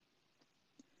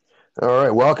All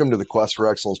right, welcome to the Quest for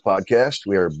Excellence podcast.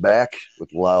 We are back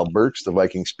with Lyle Burks, the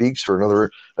Viking Speaks, for another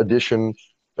edition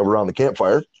of Around the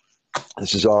Campfire.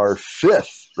 This is our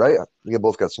fifth, right? We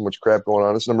both got so much crap going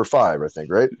on. It's number five, I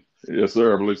think, right? Yes,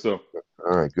 sir. I believe so.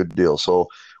 All right, good deal. So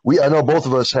I know both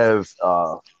of us have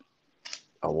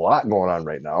a lot going on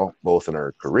right now, both in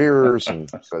our careers and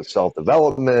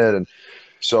self-development, and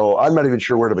so I'm not even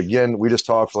sure where to begin. We just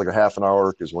talked for like a half an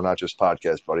hour because we're not just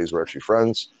podcast buddies; we're actually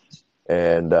friends.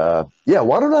 And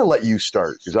why don't I let you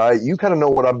start? Because you kind of know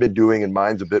what I've been doing, and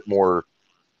mine's a bit more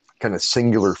kind of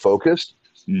singular focused,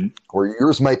 or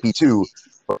yours might be too,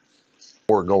 but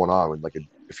more going on with like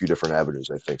a few different avenues,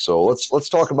 I think. So let's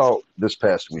talk about this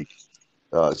past week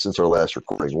since our last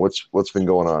recording. What's been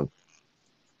going on?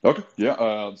 Okay. Yeah.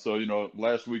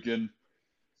 Last weekend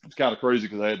it's kind of crazy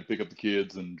because I had to pick up the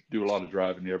kids and do a lot of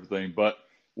driving and everything. But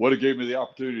what it gave me the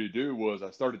opportunity to do was I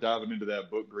started diving into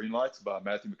that book, Green Lights by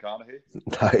Matthew McConaughey.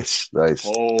 Nice.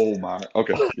 Oh my.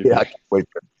 Okay. Yeah, I can't wait.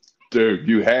 Dude,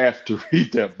 you have to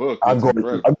read that book. I'm going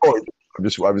to.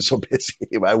 I'm so busy.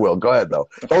 I will. Go ahead though.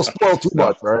 Don't spoil too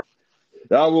much, right?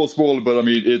 I will spoil it, but I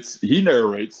mean, he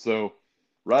narrates, so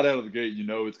right out of the gate, you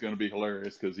know it's going to be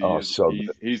hilarious because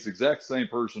he's the exact same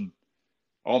person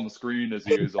on the screen as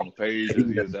he is on the page as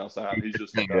he is outside. He's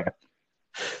just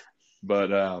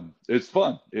but it's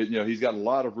fun. He's got a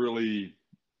lot of really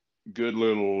good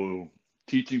little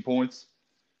teaching points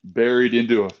buried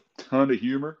into a ton of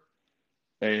humor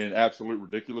and absolute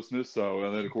ridiculousness. So,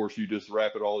 and then of course you just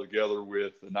wrap it all together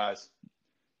with a nice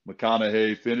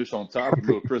McConaughey finish on top with a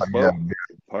little Chris Bow.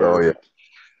 Oh yeah.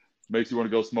 Makes you want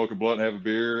to go smoke a blunt and have a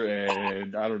beer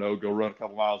and I don't know, go run a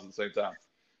couple miles at the same time.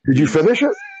 Did you finish it?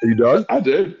 Are you done? I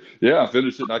did. Yeah, I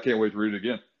finished it and I can't wait to read it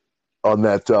again. On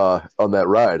that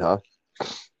ride, huh?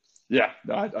 Yeah,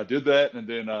 I did that, and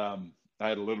then I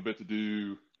had a little bit to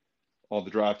do on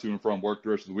the drive to and from work the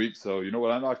rest of the week. So you know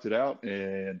what, I knocked it out.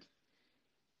 And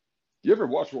you ever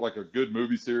watch like a good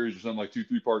movie series or something like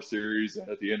 2-3 part series, and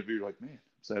at the end of it you're like, man, I'm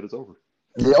sad it's over.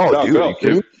 Yeah,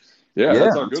 dude.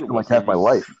 That's how good it was. Like half my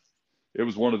life. It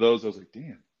was one of those. I was like,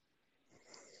 damn.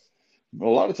 A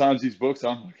lot of times these books,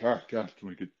 I'm like, all right, God, can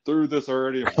we get through this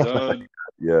already? I'm done.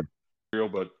 Yeah.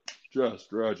 But just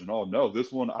drudging. Oh no,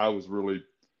 this one I was really.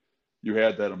 You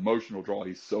had that emotional draw.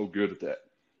 He's so good at that.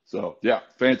 So yeah,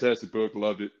 fantastic book,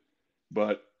 loved it.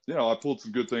 But I pulled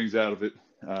some good things out of it.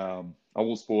 I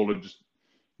won't spoil it. Just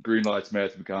Green Lights,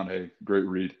 Matthew McConaughey, great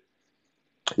read.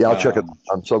 Yeah, I'll check it.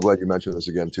 I'm so glad you mentioned this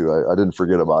again too. I didn't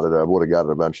forget about it. I would have got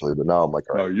it eventually, but now I'm like,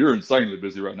 all right. No, you're insanely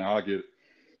busy right now. I get it.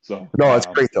 So no, it's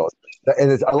great though,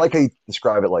 and I like how you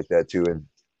describe it like that too. And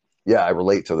yeah, I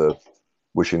relate to the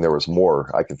wishing there was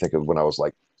more. I can think of when I was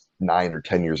like 9 or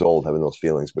 10 years old having those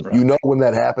feelings, but right. When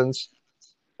that happens,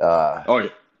 oh yeah,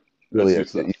 really,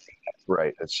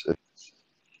 right. It's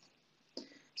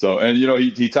so, and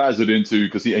he ties it into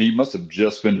because he must have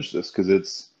just finished this because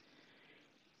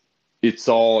it's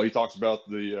all he talks about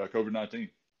the COVID-19.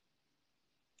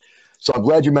 So I'm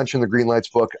glad you mentioned the Green Lights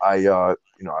book.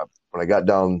 When I got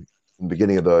down in the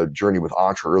beginning of the journey with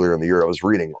Entre earlier in the year, I was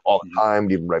reading all the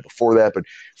time, even right before that. But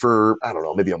for, I don't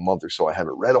know, maybe a month or so, I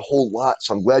haven't read a whole lot.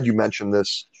 So I'm glad you mentioned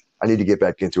this. I need to get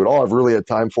back into it. All I've really had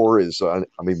time for is, I'm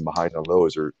even behind on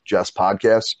those, or Jess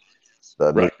podcasts,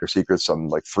 the Nature Secrets. I'm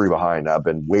like 3 behind. I've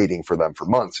been waiting for them for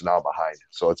months, and now I'm behind.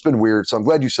 So it's been weird. So I'm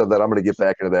glad you said that. I'm going to get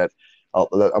back into that. I'm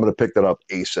going to pick that up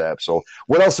ASAP. So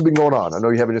what else has been going on? I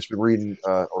know you haven't just been reading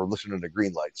or listening to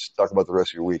Green Lights. Talk about the rest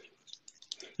of your week.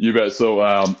 You bet. So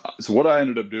what I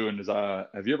ended up doing is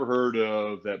have you ever heard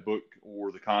of that book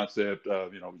or the concept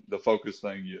of, the focus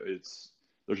thing?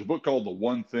 There's a book called The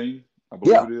One Thing, I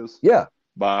believe it is. Yeah.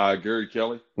 By Gary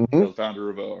Kelly, the founder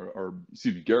of,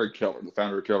 Gary Keller, the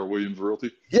founder of Keller Williams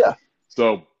Realty. Yeah.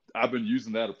 So I've been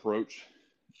using that approach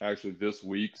actually this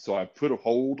week. So I put a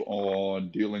hold on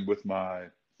dealing with my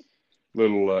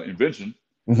little invention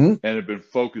and have been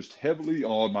focused heavily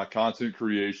on my content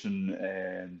creation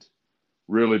and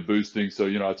really boosting. So,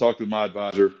 I talked with my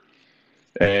advisor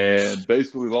and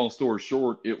basically, long story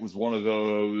short, it was one of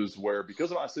those where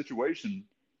because of my situation,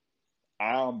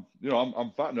 I'm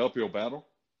fighting an uphill battle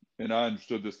and I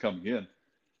understood this coming in,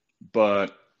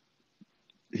 but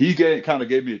he kind of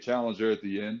gave me a challenge there at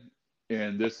the end.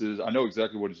 And I know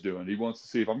exactly what he's doing. He wants to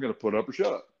see if I'm going to put up or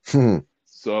shut up.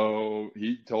 So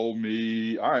he told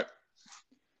me, all right,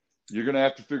 you're going to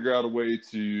have to figure out a way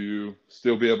to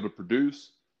still be able to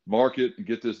produce, market, and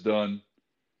get this done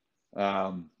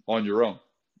on your own.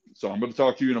 So I'm going to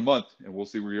talk to you in a month and we'll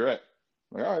see where you're at.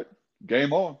 Like, all right,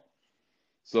 game on.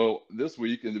 So this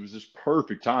week, and it was just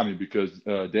perfect timing because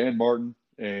Dan Martin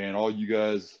and all you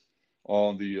guys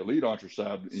on the Elite Entre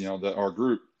side, our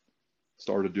group,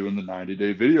 started doing the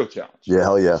 90-day video challenge. Yeah,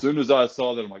 hell yeah. As soon as I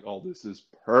saw that, I'm like, oh, this is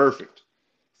perfect.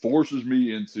 Forces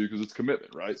me into, because it's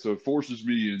commitment, right? So it forces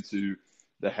me into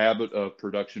the habit of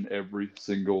production every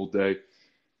single day.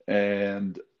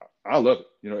 And I love it.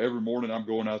 You know, every morning I'm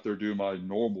going out there doing my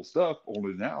normal stuff,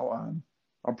 only now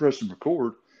I'm pressing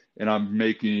record and I'm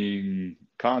making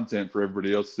content for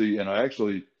everybody else to see. And I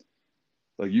actually,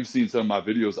 like you've seen some of my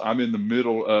videos, I'm in the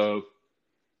middle of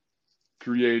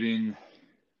creating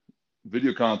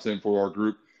video content for our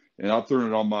group, and I'm throwing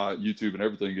it on my YouTube and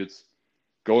everything. It's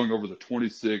going over the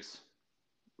 26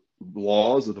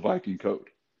 laws of the Viking Code.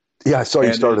 Yeah, I saw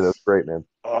you started. That's great, man.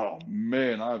 Oh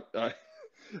man,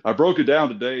 I broke it down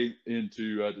today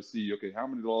into to see, okay, how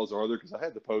many laws are there? Because I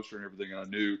had the poster and everything, and I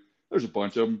knew there's a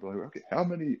bunch of them. But okay, how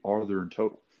many are there in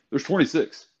total? There's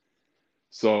 26.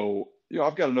 So, you know,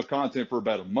 I've got enough content for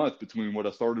about a month between what I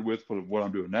started with and what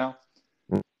I'm doing now.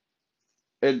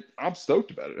 And I'm stoked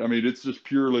about it. I mean, it's just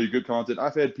purely good content.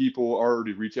 I've had people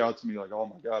already reach out to me like, oh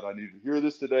my God, I need to hear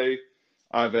this today.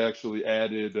 I've actually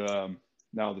added,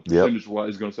 now the percentage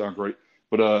is going to sound great,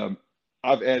 but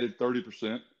I've added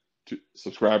 30% to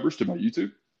subscribers to my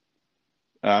YouTube.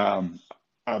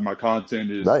 My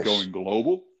content is going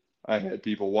global. I had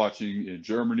people watching in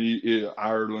Germany,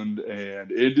 Ireland,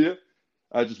 and India.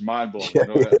 I just mind blowing. You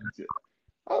know,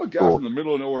 I'm a guy from the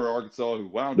middle of nowhere, Arkansas, who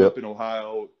wound up in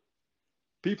Ohio.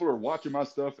 People are watching my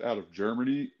stuff out of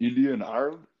Germany, India, and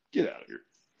Ireland. Get out of here.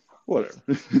 Whatever.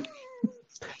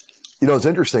 You know, it's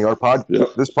interesting.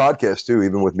 This podcast too,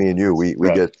 even with me and you, we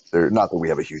get there. Not that we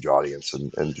have a huge audience,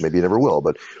 and maybe you never will,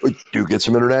 but we do get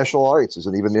some international audiences,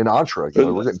 and even in Entre, you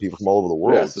know, we're getting people from all over the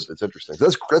world. Yes. It's interesting.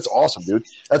 That's awesome, dude.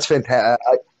 That's fantastic.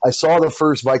 I saw the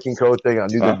first Viking Code thing. I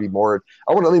knew there'd be more.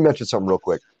 Let me mention something real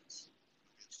quick.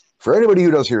 For anybody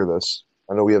who does hear this,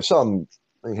 I know we have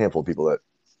a handful of people that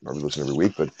probably listen every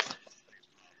week, but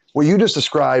what you just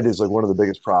described is like one of the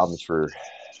biggest problems for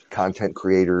content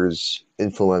creators,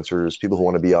 influencers, people who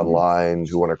want to be online,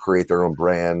 who want to create their own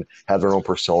brand, have their own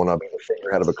persona, be the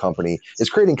figurehead of a company, is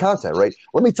creating content, right?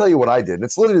 Let me tell you what I did. And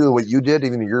it's literally what you did.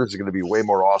 Even yours is going to be way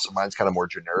more awesome. Mine's kind of more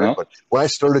generic. But when I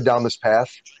started down this path,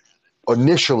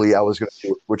 initially I was going to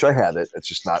do, which I had it. It's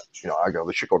just not, you know, I got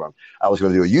the shit going on. I was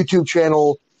going to do a YouTube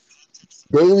channel,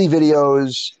 daily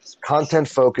videos, content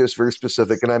focused, very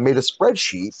specific. And I made a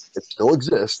spreadsheet. It still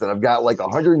exists. And I've got like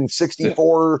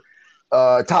 164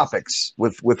 topics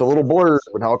with a little blurb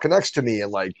and how it connects to me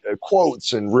and like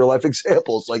quotes and real life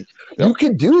examples. Like you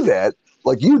can do that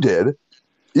like you did.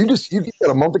 You get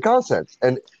a month of content.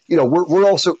 And, you know,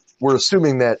 we're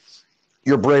assuming that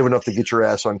you're brave enough to get your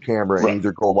ass on camera and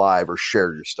either go live or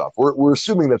share your stuff. We're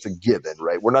assuming that's a given,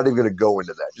 right? We're not even going to go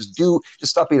into that. Just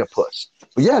stop being a puss.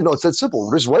 But yeah, no, it's that simple.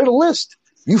 Just write a list.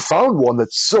 You found one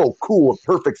that's so cool and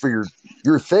perfect for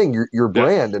your thing, your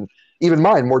brand, and even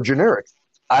mine, more generic.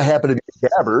 I happen to be a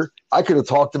gabber. I could have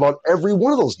talked about every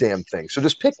one of those damn things. So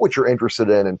just pick what you're interested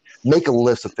in and make a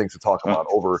list of things to talk about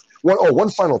over. One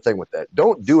final thing with that.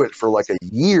 Don't do it for like a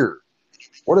year.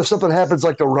 What if something happens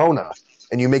like the Rona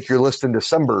and you make your list in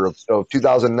December of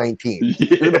 2019? Yes.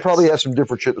 You're going to probably have some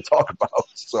different shit to talk about.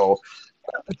 So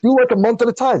do like a month at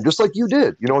a time, just like you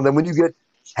did. You know, and then when you get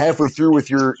halfway through with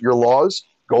your laws,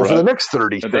 go for the next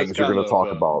 30 things you're going to talk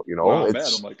about. You know, I'm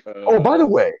like, by the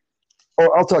way,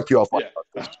 I'll talk to you offline about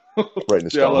this. Writing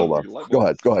this down. Hold on.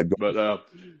 Go ahead. But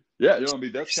yeah, you know, I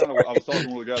mean, that's kind of what I was talking to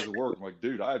one of the guys at work. I'm like,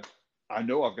 dude, I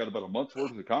know I've got about a month's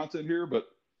worth of content here, but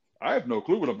I have no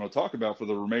clue what I'm going to talk about for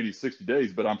the remaining 60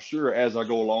 days. But I'm sure as I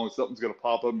go along, something's going to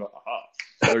pop up. And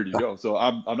there you go. So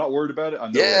I'm not worried about it. I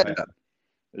know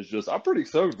it's just I'm pretty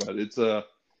excited about it.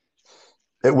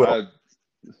 It will.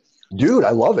 Dude, I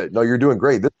love it. No, you're doing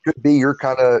great. This could be your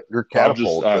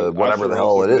catapult to whatever the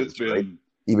hell it is. Right?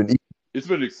 It's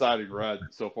been an exciting ride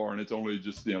so far, and it's only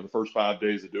just the first 5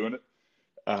 days of doing it.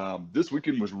 This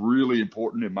weekend was really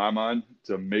important in my mind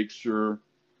to make sure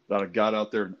that I got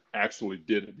out there and actually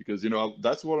did it, because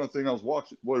that's one thing I was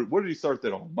watching. What did he start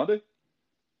that on Monday?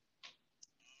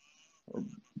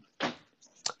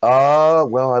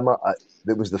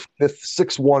 It was the 5th.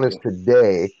 6/1 is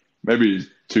today. Maybe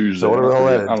Tuesday. So whatever the hell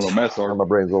that is. I don't know. Matt's my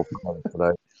brain's a little funny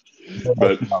today.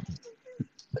 But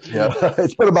yeah,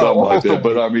 it's been about almost like that.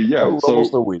 But I mean, yeah,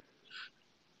 almost a week.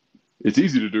 It's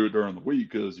easy to do it during the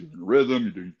week because you're in rhythm,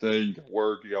 you're doing your thing, you got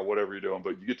work, you got whatever you're doing.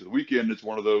 But you get to the weekend, it's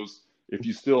one of those. If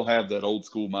you still have that old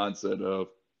school mindset of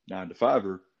 9 to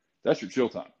 5, that's your chill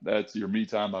time. That's your me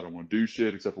time. I don't want to do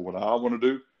shit except for what I want to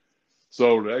do.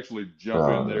 So to actually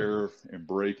jump in there and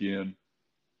break in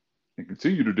and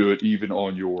continue to do it even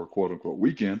on your quote unquote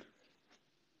weekend,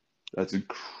 that's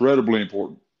incredibly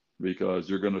important, because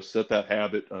you're going to set that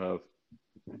habit of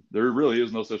There really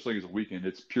is no such thing as a weekend.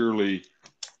 It's purely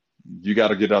you got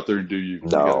to get out there and do you. You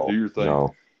got to do your thing.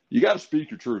 No. You got to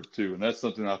speak your truth too, and that's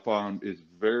something I find is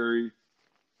very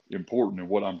important in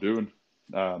what I'm doing.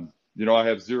 You know, I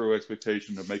have zero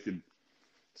expectation of making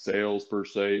sales per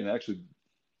se, and actually,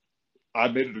 I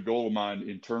made it a goal of mine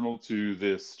internal to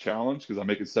this challenge because I'm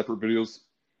making separate videos.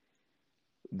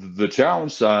 The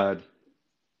challenge side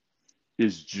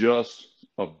is just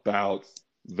about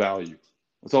value.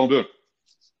 That's all I'm doing.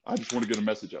 I just want to get a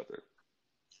message out there.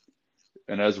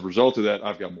 And as a result of that,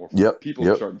 I've got more people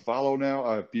are starting to follow now.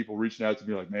 I have people reaching out to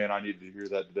me like, man, I needed to hear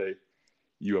that today.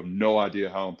 You have no idea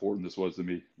how important this was to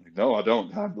me. Like, no, I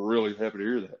don't. I'm really happy to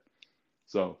hear that.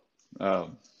 So,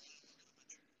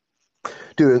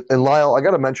 dude, and Lyle, I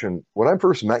got to mention, when I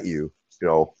first met you, you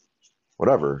know,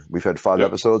 whatever, we've had 5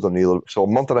 episodes on the, so a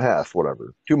month and a half,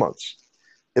 whatever, 2 months.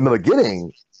 In the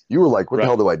beginning, you were like, what the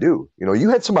hell do I do? You know, you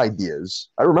had some ideas.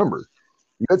 I remember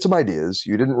you had some ideas.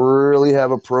 You didn't really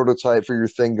have a prototype for your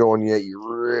thing going yet. You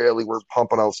really were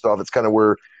pumping out stuff. It's kind of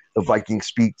where the Viking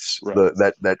Speaks,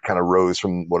 that kind of rose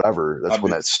from whatever. That's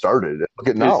when that started. Look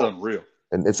at now. It's unreal.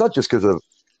 And it's not just because of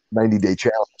 90-day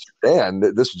challenge. And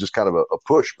this was just kind of a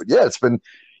push. But yeah, it's been,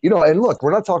 you know, and look,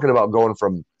 we're not talking about going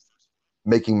from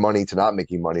making money to not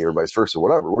making money or vice versa,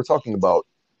 whatever. We're talking about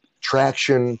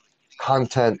traction,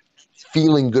 content,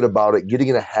 feeling good about it, getting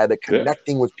in ahead,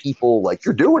 connecting with people. Like,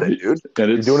 you're doing it, dude. And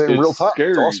you're doing it in real time.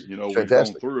 Scary, it's awesome. You know, we're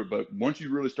going through it. But once you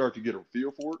really start to get a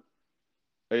feel for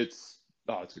it, it's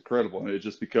incredible. And it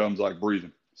just becomes like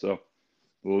breathing. So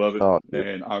love it.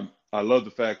 And I love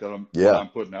the fact that what I'm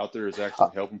putting out there is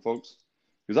actually helping folks.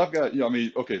 Because I've got, you know, I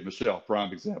mean, okay, Michelle,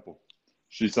 prime example.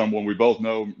 She's someone we both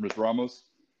know, Ms. Ramos.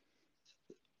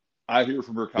 I hear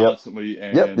from her constantly,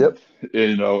 and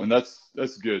you know, and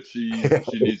that's good. She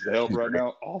needs the help right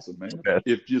now. Awesome, man.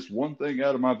 If just one thing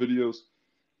out of my videos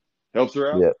helps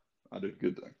her out, I did a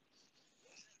good thing.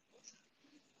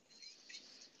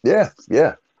 Yeah.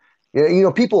 You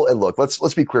know, people, and look,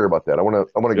 let's be clear about that. I want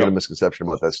to get a misconception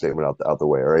about that statement out the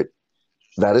way. All right,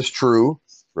 that is true,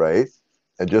 right?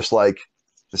 And just like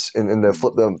this, in the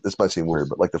flip, this might seem weird,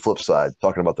 but like the flip side,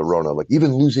 talking about the Rona, like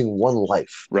even losing one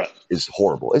life is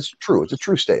horrible. It's true. It's a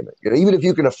true statement. You know, even if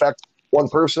you can affect one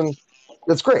person,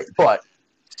 that's great. But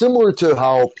similar to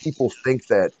how people think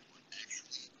that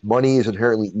money is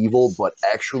inherently evil, but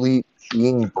actually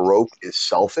being broke is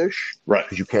selfish, right?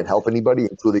 Because you can't help anybody,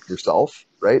 including yourself,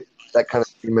 right? That kind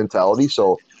of mentality.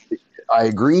 So I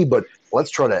agree, but let's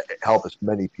try to help as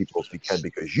many people as we can,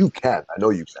 because you can. I know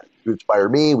you can. You inspire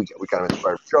me. We kind of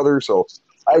inspire each other. So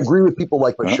I agree with people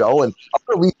like Michelle. And I'm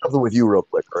going to leave something with you real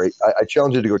quick, all right? I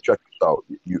challenge you to go check this out.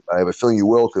 I have a feeling you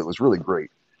will, because it was really great.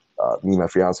 Me and my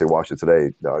fiance watched it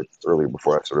today, earlier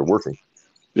before I started working.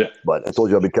 Yeah. But I told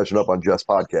you I've been catching up on Jeff's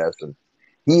podcast, and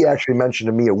he actually mentioned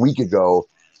to me a week ago,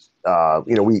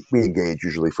 you know, we engage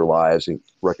usually for lives and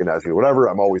recognizing whatever.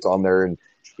 I'm always on there, and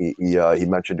he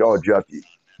mentioned, oh, Jeff,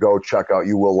 go check out,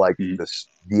 you will like this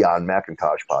Dion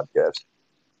McIntosh podcast,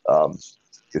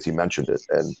 because he mentioned it.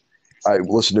 And I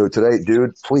listened to it today.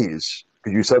 Dude, please,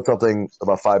 because you said something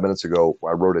about 5 minutes ago.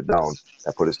 I wrote it down.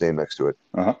 I put his name next to it.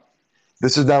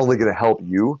 This is not only going to help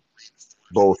you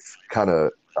both kind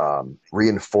of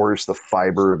reinforce the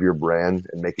fiber of your brand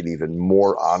and make it even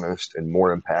more honest and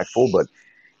more impactful, but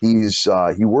he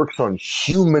works on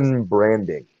human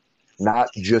branding, not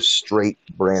just straight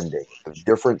branding. A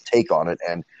different take on it,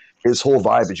 and his whole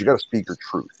vibe is you got to speak your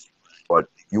truth, but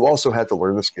you also have to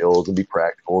learn the skills and be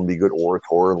practical and be a good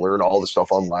orator and learn all the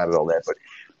stuff online and all that. But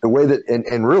the way that,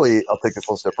 and really, I'll take this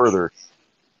one step further.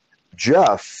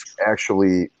 Jeff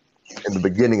actually, in the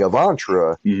beginning of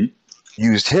Entre,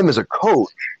 used him as a coach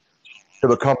to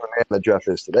become the man that Jeff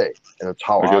is today, and it's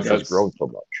how Entre has grown so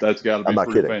much. That's got to be I'm not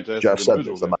kidding. Fantastic. Jeff said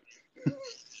this.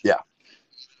 Yeah,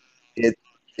 it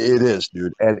is,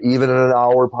 dude. And even in an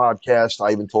hour podcast,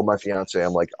 I even told my fiance,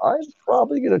 I'm like, I'm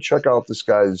probably going to check out this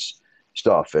guy's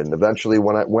stuff, and eventually,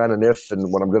 when I'm going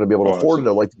to be able to afford it,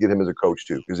 I'd like to get him as a coach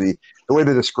too, because the way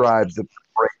they described the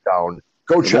breakdown,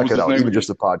 go check it out. Even just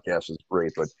the podcast is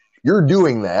great, but you're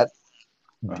doing that.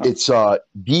 It's Dion,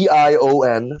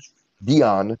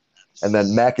 and then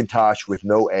McIntosh with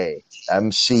no A,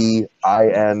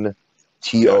 McIntosh.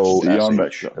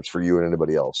 That's for you and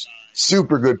anybody else.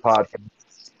 Super good podcast.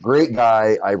 Great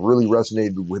guy. I really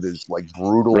resonated with his like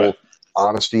brutal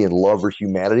honesty and love for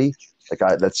humanity.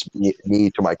 Like that's me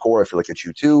to my core. I feel like it's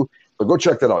you too. But go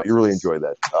check that out. You really enjoy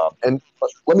that. And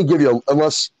let me give you I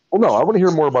want to hear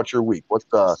more about your week. What?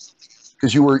 Because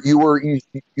you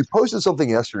posted something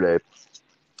yesterday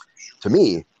to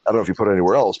me. I don't know if you put it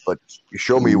anywhere else, but you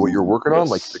showed me what you're working on,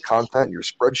 like the content, your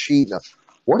spreadsheet. Now,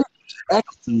 what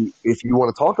actually, if you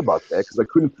want to talk about that, because I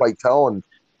couldn't quite tell, and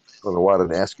I don't know why I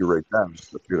didn't ask you right then.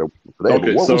 I figured out today, but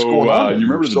Okay, what was going on so there? you You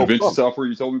were remember the so DaVinci pumped. software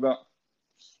you told me about?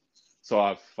 So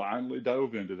I finally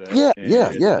dove into that Yeah, yeah,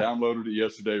 and yeah, downloaded it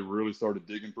yesterday. Really started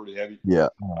digging pretty heavy. yeah.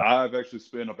 I've actually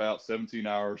spent about 17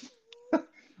 hours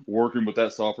working with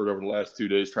that software over the last 2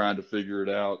 days, trying to figure it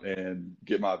out and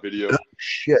get my video.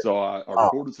 Shit. So I Oh,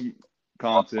 recorded some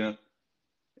content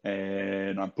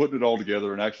and I'm putting it all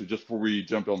together. And actually, just before we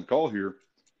jumped on the call here,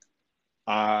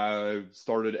 I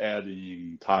started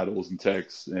adding titles and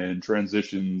text and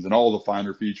transitions and all the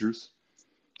finer features.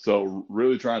 So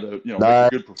really trying to, make a nice.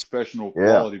 good professional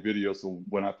Yeah. quality video. So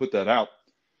when I put that out,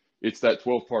 it's that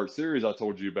 12-part series I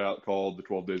told you about called The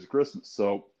 12 Days of Christmas.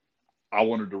 So I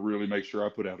wanted to really make sure I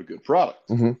put out a good product.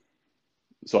 Mm-hmm.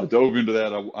 So I dove into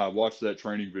that. I watched that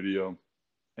training video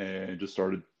and just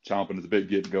started chomping at the bit,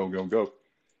 getting go.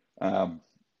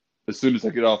 As soon as I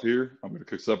get off here, I'm going to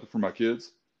cook supper for my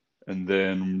kids and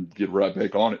then get right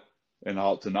back on it. And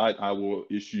tonight I will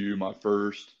issue my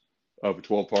first of a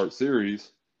 12-part series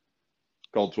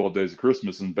called 12 Days of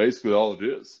Christmas. And basically all it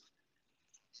is.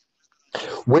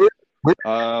 Where did it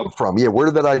come from? Yeah, where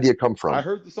did that idea come from? I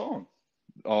heard the song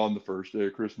on the first day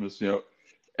of Christmas, and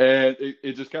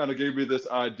it just kind of gave me this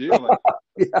idea, like,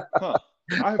 Yeah.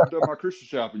 I haven't done my Christmas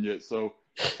shopping yet. So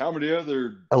how many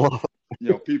other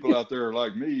people out there are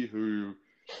like me who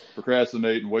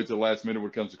procrastinate and wait till the last minute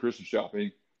when it comes to Christmas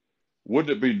shopping?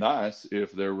 Wouldn't it be nice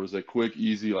if there was a quick,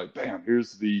 easy, like, bam,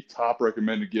 here's the top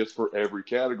recommended gifts for every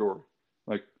category?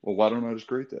 Like, well, why don't I just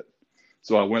create that?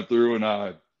 So I went through and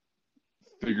I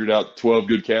figured out 12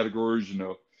 good categories,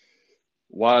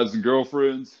 wives and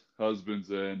girlfriends, husbands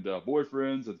and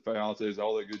boyfriends, and fiancés,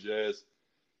 all that good jazz.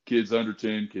 Kids under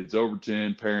 10, kids over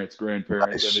 10, parents,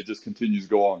 grandparents, Nice. and it just continues to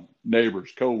go on.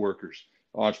 Neighbors, co-workers,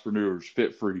 entrepreneurs,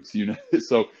 fit freaks,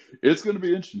 So it's going to be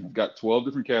interesting. I've got 12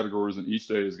 different categories, and each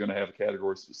day is going to have a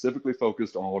category specifically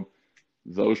focused on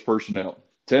those personnel.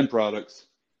 10 products,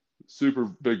 super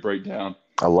big breakdown.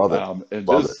 I love it. And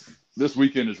love this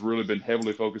weekend has really been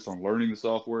heavily focused on learning the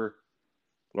software,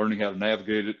 learning how to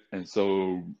navigate it. And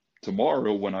so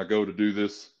tomorrow, when I go to do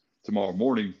this tomorrow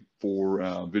morning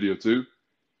for video 2,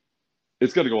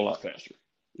 it's going to go a lot faster.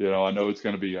 I know it's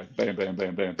going to be like bam, bam,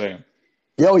 bam, bam, bam.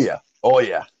 Oh yeah. Oh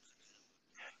yeah.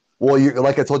 Well,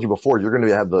 like I told you before, you're going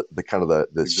to have the kind of the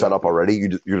exactly. setup already.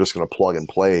 You're just going to plug and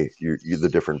play the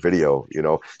different video,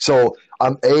 So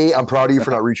I'm proud of you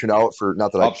for not reaching out for,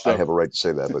 not that I have a right to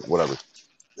say that, but whatever.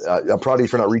 I'm proud of you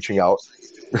for not reaching out.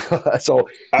 So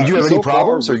did you have any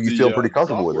problems, or you feel pretty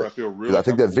comfortable with it? I feel really I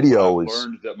think that video I've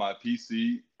learned that my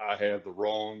PC, I have the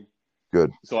wrong.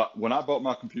 Good. So when I bought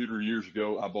my computer years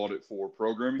ago, I bought it for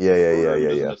programming. Yeah. It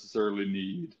doesn't necessarily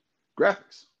need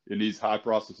graphics. It needs high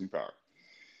processing power.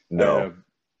 No.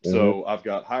 So I've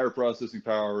got higher processing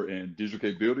power and digital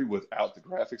capability without the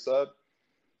graphics side.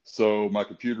 So my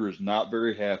computer is not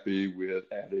very happy with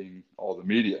adding all the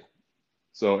media.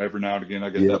 So every now and again, I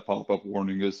get that pop-up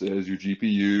warning that says your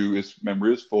GPU, its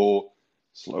memory is full.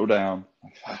 Slow down.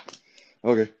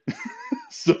 Okay.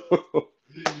 So.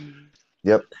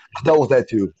 Yep, I dealt with that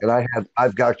too, and I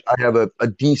have a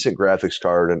decent graphics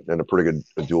card and a pretty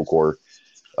good dual core.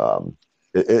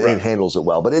 It handles it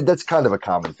well, but that's kind of a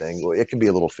common thing. It can be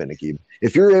a little finicky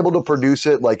if you're able to produce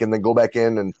it, and then go back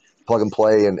in and plug and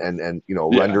play and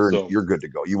render. So, you're good to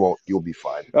go. You'll be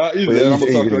fine. Either that, I'm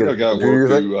gonna talk to a guy at work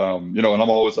who, and I'm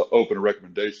always open to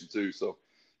recommendation too. So,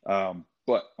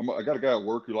 but I got a guy at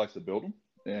work who likes to build them,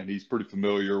 and he's pretty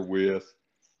familiar with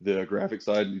the graphic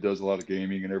side, and he does a lot of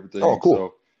gaming and everything. Oh, cool.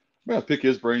 So I'm gonna pick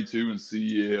his brain too and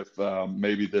see if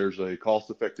maybe there's a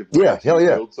cost-effective way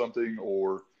to build something,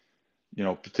 or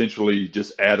potentially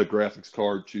just add a graphics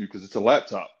card too, because it's a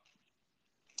laptop.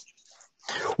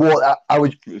 Well, I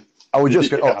would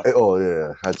just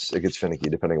it gets finicky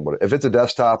depending on what. If it's a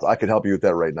desktop, I could help you with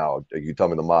that right now. You tell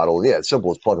me the model. Yeah, it's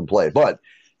simple. It's plug and play. But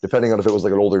depending on if it was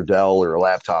like an older Dell or a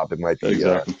laptop, it might be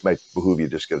might behoove you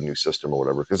to just get a new system or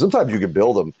whatever. Because sometimes you can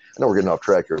build them. I know we're getting off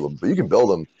track here a little bit, but you can build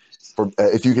them.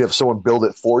 If you can have someone build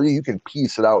it for you, you can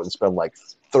piece it out and spend like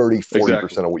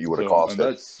 30-40% of what you would have cost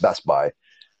at Best Buy.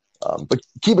 But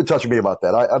keep in touch with me about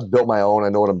that. I've built my own. I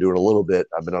know what I'm doing a little bit.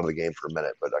 I've been out of the game for a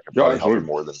minute, but I can probably help you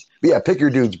more than. But yeah, pick your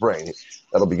dude's brain.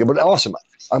 That'll be good. But awesome.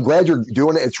 I'm glad you're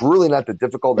doing it. It's really not that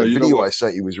difficult. The video I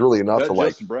sent you was really enough to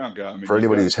Justin Brown guy. For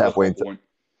anybody who's halfway into.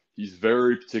 He's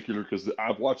very particular because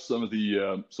I've watched some of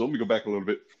the. So let me go back a little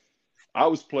bit. I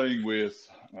was playing with.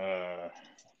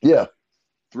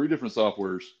 3 different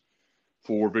softwares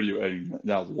for video editing.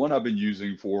 Now, the one I've been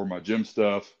using for my gym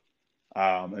stuff.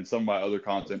 And some of my other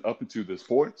content up until this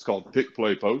point, it's called Pick,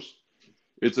 Play, Post.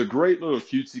 it's a great little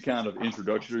cutesy kind of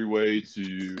introductory way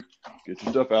to get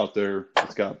your stuff out there.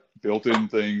 It's got built-in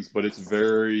things, but it's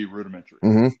very rudimentary.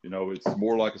 Mm-hmm. You know, it's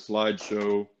more like a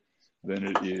slideshow than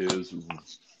it is.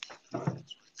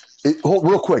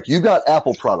 Real quick, you got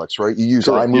Apple products, right? You use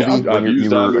Correct. iMovie Yeah, when you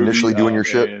were iMovie, initially doing your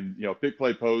shit? And, you know, Pick,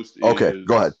 Play, Post is... Okay,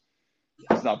 go ahead.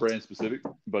 It's not brand specific,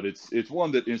 but it's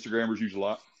one that Instagrammers use a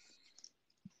lot.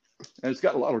 And it's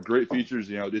got a lot of great features.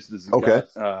 You know, this is Okay.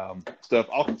 Stuff.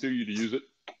 I'll continue to use it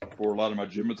for a lot of my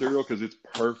gym material because it's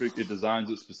perfect. It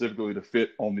designs it specifically to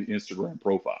fit on the Instagram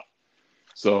profile.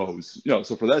 So, you know,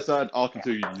 so for that side, I'll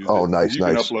continue to use it. Oh, nice, You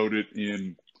nice. can upload it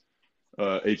in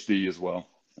HD as well.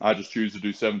 I just choose to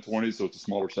do 720, so it's a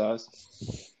smaller size.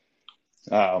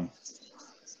 Yep,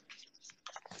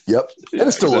 Yeah, and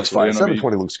it still looks fine. And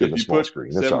 720 I mean, looks good in a small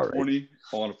screen. That's all right. 720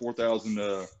 on a 4,000,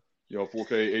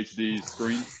 4K HD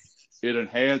screen, it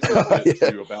enhances it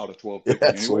Yeah. to about a 1250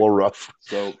 Yeah, it's a little rough.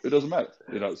 So it doesn't matter,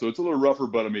 you know. So it's a little rougher,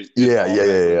 but I mean, it Yeah.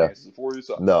 enhances it for you.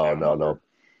 So No.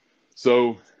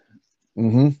 So.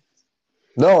 Mm-hmm.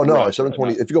 No, Right,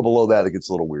 720. If you go below that, it gets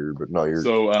a little weird. But no, you're.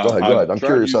 So go ahead. I'm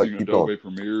curious. Using Keep Adobe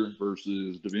going. Premiere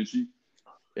versus DaVinci,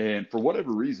 and for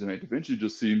whatever reason, DaVinci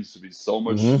just seems to be so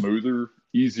much Mm-hmm. smoother,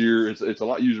 easier. It's a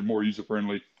lot more user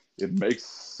friendly. It makes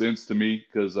sense to me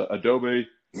because Adobe,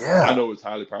 Yeah. I know it's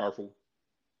highly powerful,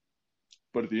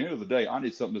 but at the end of the day, I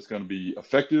need something that's going to be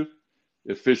effective,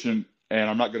 efficient, and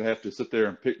I'm not going to have to sit there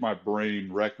and pick my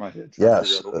brain, rack my head. Yes.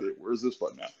 To figure out, okay, where's this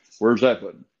button at? Where's that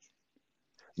button?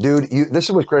 Dude, this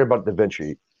is what's great about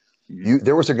DaVinci. Mm-hmm.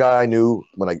 There was a guy I knew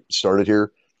when I started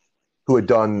here who had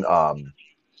done,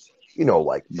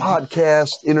 like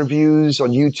podcast interviews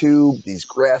on YouTube, these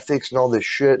graphics and all this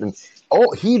shit. And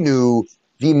he knew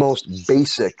the most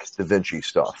basic DaVinci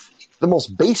stuff, the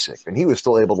most basic. And he was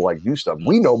still able to do stuff.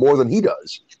 We know more than he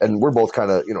does. And we're both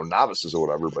kind of, novices or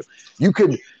whatever, but you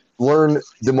could learn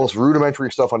the most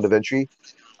rudimentary stuff on DaVinci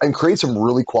and create some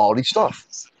really quality stuff.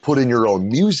 Put in your own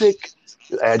music,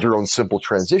 add your own simple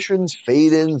transitions,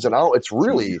 fade-ins and out.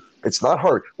 It's not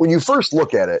hard. When you first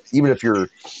look at it, even if you're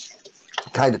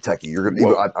kind of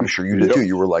techie, I'm sure you did too.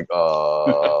 You were like,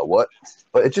 what?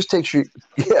 But it just takes you,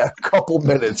 a couple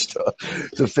minutes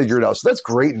to figure it out. So that's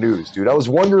great news, dude. I was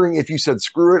wondering if you said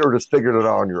screw it or just figured it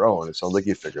out on your own. It sounds like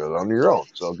you figured it out on your own.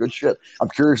 So good shit. I'm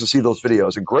curious to see those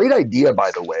videos. A great idea,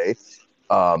 by the way.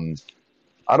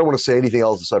 I don't want to say anything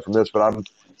else aside from this, but I'm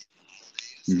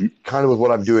kind of with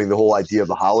what I'm doing, the whole idea of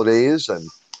the holidays and,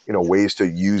 ways to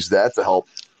use that to help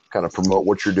kind of promote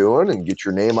what you're doing and get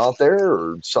your name out there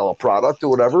or sell a product or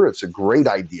whatever. It's a great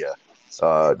idea.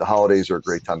 The holidays are a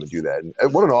great time to do that.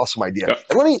 And what an awesome idea. Yeah.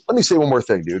 And let me say one more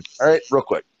thing, dude. All right, real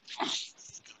quick.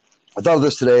 I thought of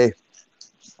this today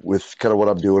with kind of what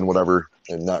I'm doing, whatever,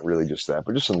 and not really just that,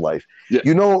 but just in life. Yeah.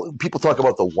 People talk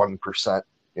about the 1%,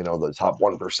 the top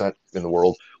 1% in the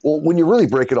world. Well, when you really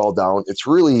break it all down, it's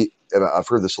really, and I've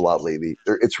heard this a lot lately,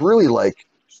 it's really like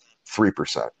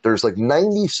 3%. There's like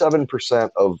 97%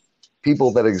 of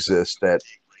people that exist that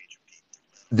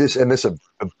this a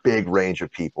big range of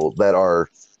people that are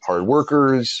hard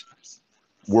workers,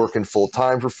 working full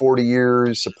time for 40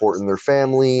 years, supporting their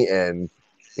family, and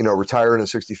retiring at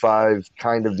 65,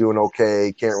 kind of doing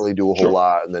okay, can't really do a whole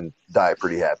lot, and then die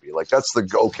pretty happy. Like that's the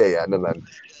okay end. And then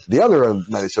the other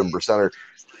 97% are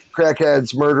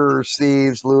crackheads, murderers,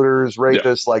 thieves, looters,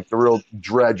 rapists, like the real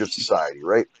dredge of society,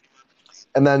 right?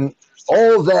 And then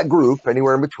all of that group,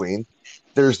 anywhere in between,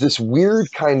 there's this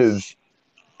weird kind of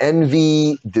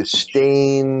envy,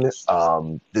 disdain,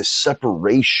 this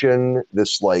separation,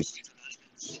 this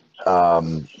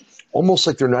almost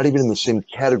like they're not even in the same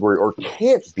category or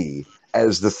can't be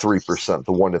as the 3%,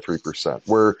 the 1 to 3%.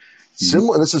 Where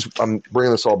similar, I'm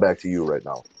bringing this all back to you right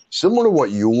now. Similar to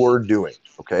what you're doing,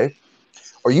 okay?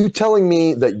 Are you telling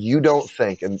me that you don't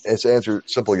think, and it's answer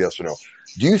simple yes or no,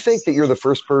 do you think that you're the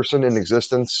first person in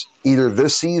existence, either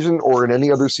this season or in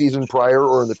any other season prior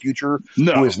or in the future,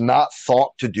 who has not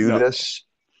thought to do this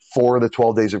for the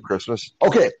 12 days of Christmas?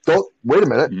 Okay, wait a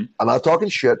minute. I'm not talking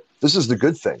shit. This is the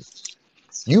good thing.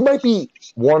 You might be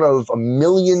one of a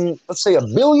million, let's say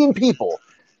 1 billion people,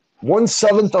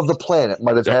 1/7 of the planet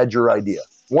might have had your idea.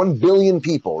 1 billion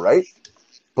people, right?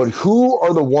 But who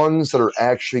are the ones that are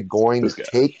actually going to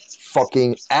take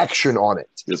fucking action on it?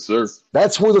 Yes, sir.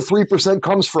 That's where the 3%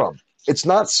 comes from. It's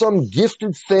not some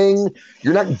gifted thing.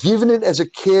 You're not given it as a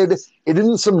kid. It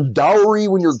isn't some dowry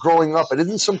when you're growing up. It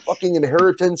isn't some fucking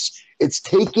inheritance. It's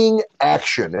taking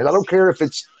action. And I don't care if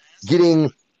it's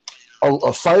getting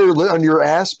a fire lit on your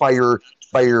ass by your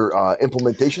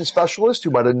implementation specialist who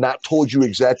might have not told you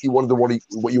exactly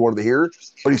what you wanted to hear,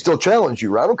 but he still challenged you,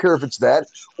 right? I don't care if it's that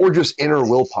or just inner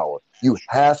willpower. You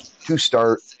have to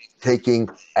start taking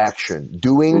action,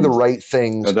 doing the right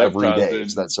things every day.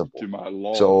 It's that simple. To my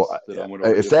laws so that I went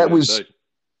over if that was,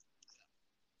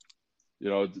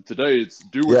 today. Today it's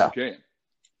do what you can.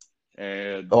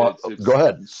 And go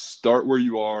ahead. Start where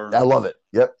you are. I love it.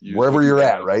 Yep. Wherever you're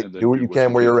at, right? Do what you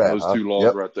can where you're at. Those two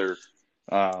laws right there.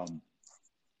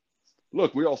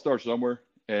 Look, we all start somewhere,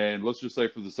 and let's just say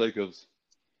for the sake of,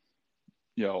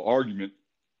 argument,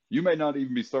 you may not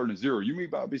even be starting at zero. You may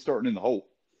be starting in the hole.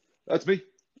 That's me.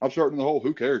 I'm starting in the hole.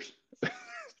 Who cares?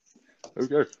 Who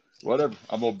cares? Whatever.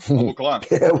 I'm gonna climb.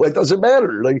 Well, it doesn't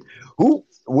matter. Like,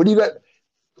 what do you got?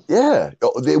 Yeah.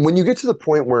 When you get to the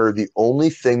point where the only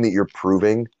thing that you're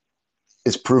proving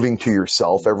is proving to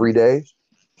yourself every day,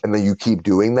 and then you keep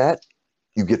doing that,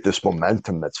 you get this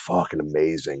momentum that's fucking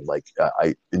amazing. Like,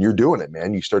 and you're doing it,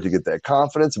 man. You start to get that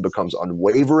confidence. It becomes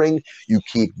unwavering. You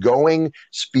keep going.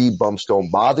 Speed bumps don't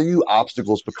bother you.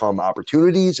 Obstacles become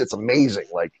opportunities. It's amazing.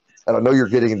 Like, and I know you're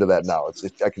getting into that now.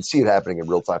 I can see it happening in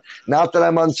real time. Not that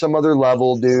I'm on some other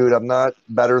level, dude. I'm not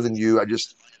better than you.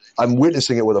 I'm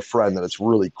witnessing it with a friend, and it's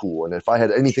really cool. And if I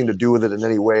had anything to do with it in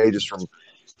any way, just from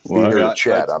being here to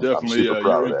chat, I'm super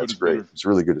proud of that. It's great. It's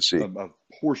really good to see. A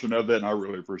portion of that, and I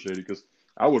really appreciate it, because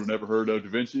I would have never heard of Da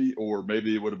Vinci, or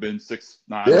maybe it would have been 6,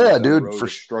 9 years dude, for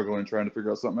struggling trying to figure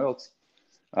out something else.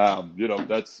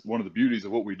 That's one of the beauties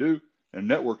of what we do. And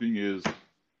networking is,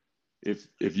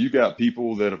 if you got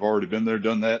people that have already been there,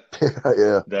 done that,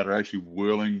 that are actually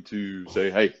willing to say,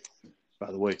 hey,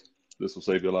 by the way, this will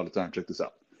save you a lot of time. Check this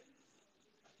out.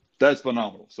 That's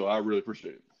phenomenal. So I really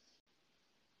appreciate it.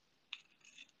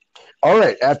 All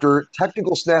right. After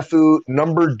technical snafu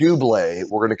number double,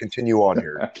 we're going to continue on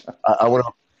here.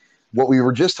 What we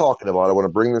were just talking about, I want to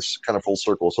bring this kind of full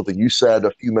circle. Something you said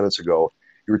a few minutes ago.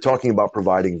 You were talking about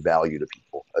providing value to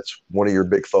people. That's one of your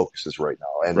big focuses right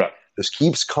now. And this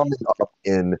keeps coming up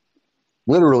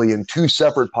literally in 2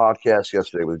 separate podcasts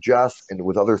yesterday with Jeff and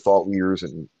with other thought leaders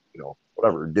and,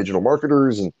 whatever, digital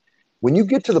marketers. And when you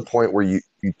get to the point where you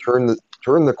turn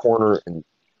the corner and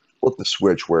flip the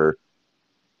switch, where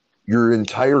your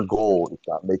entire goal is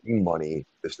not making money,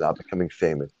 it's not becoming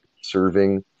famous, it's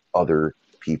serving other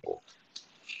people.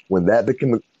 When that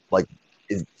becomes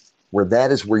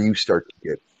that is where you start to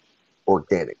get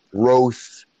organic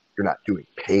growth. You're not doing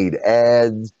paid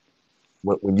ads.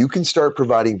 When you can start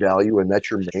providing value, and that's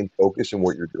your main focus in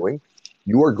what you're doing,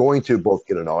 you are going to both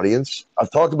get an audience.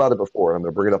 I've talked about it before, and I'm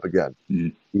going to bring it up again.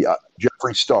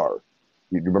 Jeffree Star.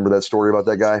 You remember that story about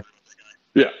that guy?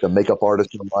 Yeah. The makeup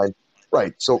artist online?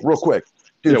 Right. So real quick,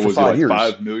 dude, for 5 years.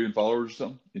 5 million followers or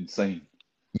something? Insane.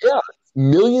 Yeah.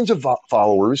 Millions of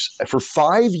followers for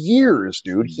 5 years,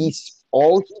 dude.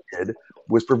 All he did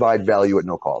was provide value at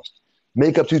no cost.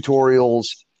 Makeup tutorials,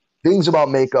 things about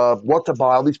makeup, what to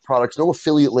buy, all these products, no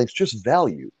affiliate links, just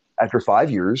value. After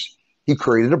 5 years, he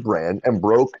created a brand and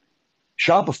broke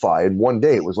Shopify in one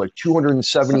day. It was like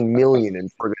 270 million in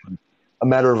a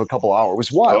matter of a couple hours. It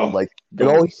was wild. All he did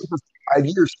for 5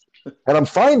 years. And I'm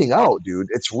finding out, dude,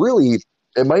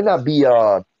 it might not be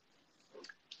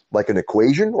like an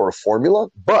equation or a formula,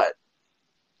 but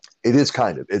it is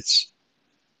kind of. It's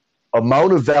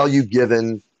amount of value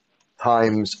given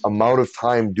times amount of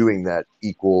time doing that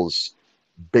equals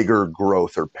bigger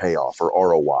growth or payoff or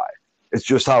ROI. It's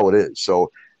just how it is. So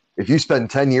if you spend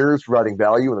 10 years providing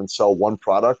value and then sell one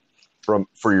product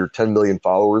for your 10 million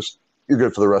followers, you're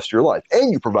good for the rest of your life.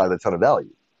 And you provide a ton of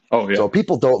value. Oh, yeah. So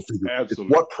people don't think,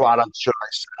 what product should I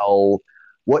sell?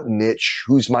 What niche?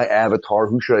 Who's my avatar?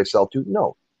 Who should I sell to?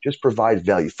 No, just provide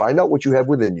value. Find out what you have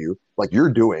within you, like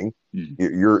you're doing.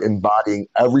 You're embodying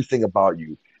everything about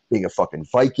you, being a fucking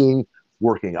Viking,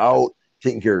 working out,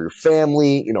 taking care of your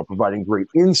family, providing great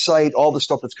insight, all the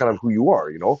stuff that's kind of who you are,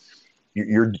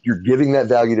 You're giving that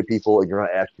value to people, and you're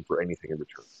not asking for anything in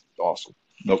return. It's awesome.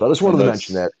 Nope. So I just wanted to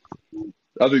mention that.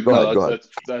 I think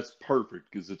that's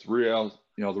perfect, because it's real.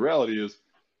 The reality is,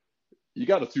 you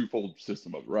got a twofold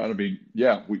system of it, right? I mean,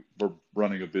 yeah, we're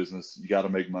running a business. You got to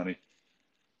make money.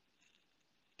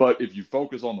 But if you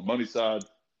focus on the money side,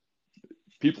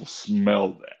 people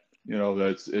smell that.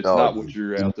 It's not what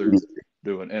you're out there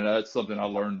doing. And that's something I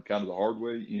learned kind of the hard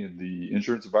way in the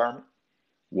insurance environment,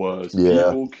 was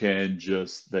people can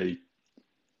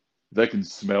they can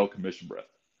smell commission breath.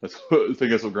 I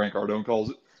think that's what Grant Cardone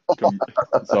calls it.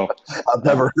 So I've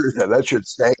never heard that. That should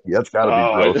stank. That's got to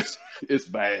be gross. It's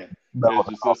bad. You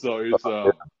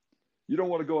don't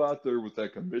want to go out there with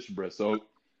that commission breath. So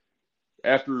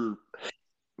after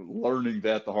learning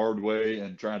that the hard way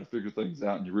and trying to figure things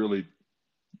out, and you really,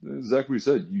 exactly what you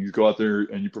said, you go out there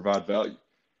and you provide value.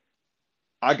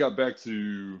 I got back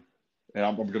to, and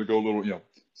I'm going to go a little,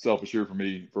 selfish here for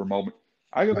me for a moment.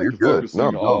 I go No, back you're to good.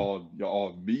 No, focusing no.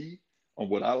 on me, on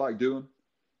what I like doing,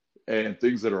 and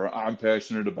things that I'm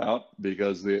passionate about.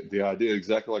 Because the idea,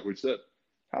 exactly like we said,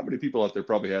 how many people out there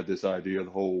probably had this idea, the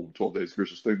whole 12 Days of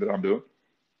Christmas thing that I'm doing?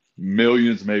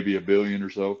 Millions, maybe a billion or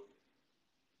so.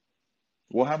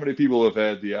 Well, how many people have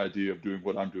had the idea of doing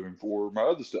what I'm doing for my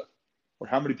other stuff? Or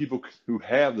how many people who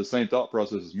have the same thought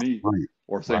process as me Right.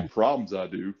 or same Right. problems I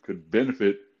do could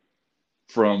benefit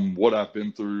from what I've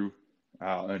been through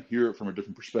and hear it from a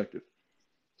different perspective?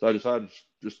 So I decided to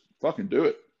just fucking do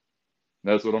it.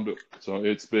 And that's what I'm doing. So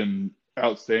it's been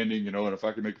outstanding, and if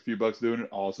I can make a few bucks doing it,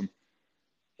 awesome.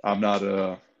 I'm not,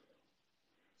 I'm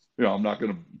not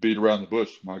going to beat around the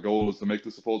bush. My goal is to make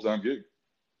this a full-time gig.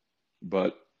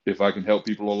 But if I can help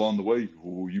people along the way,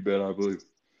 you bet I believe.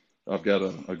 I've got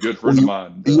a good Well, friend of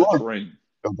mine that you I are. train.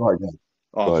 Oh, go ahead.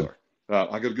 Oh, Go I'm ahead. sorry.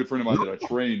 I got a good friend of mine that I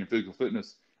train in physical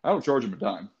fitness. I don't charge him a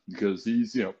dime because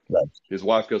he's, Right. his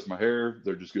wife cuts my hair.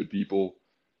 They're just good people.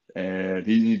 And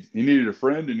he needed a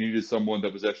friend and he needed someone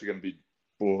that was actually going to be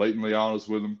blatantly honest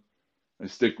with him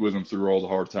and stick with him through all the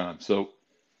hard times. So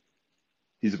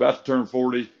he's about to turn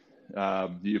 40.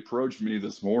 He approached me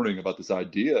this morning about this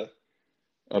idea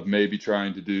of maybe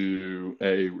trying to do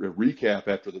a recap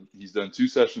after he's done 2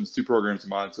 sessions, 2 programs of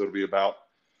mine. So it'll be about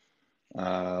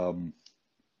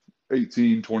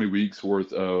 18, 20 weeks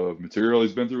worth of material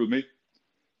he's been through with me.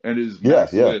 And his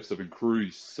max Yeah. lifts have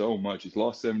increased so much. He's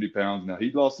lost 70 pounds. Now,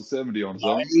 he lost the 70 on his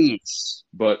own. Nice.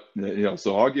 But,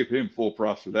 so I'll give him full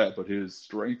props for that. But his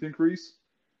strength increase,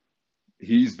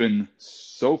 he's been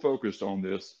so focused on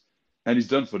this. And he's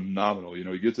done phenomenal.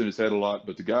 He gets in his head a lot,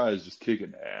 but the guy is just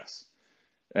kicking ass.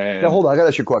 Now, And hold on. I got to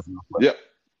ask you a question real quick. yeah,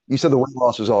 You said the weight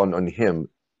loss was on him.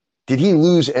 Did he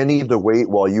lose any of the weight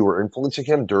while you were influencing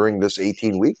him during this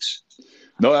 18 weeks?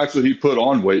 no, actually, he put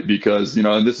on weight because,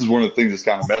 and this is one of the things that's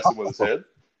kind of messing with his head,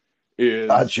 is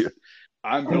Gotcha.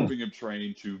 I'm helping him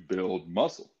train to build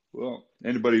muscle. Well,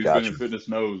 anybody who's been in Gotcha. fitness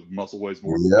knows muscle weighs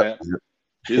more than Yep. that.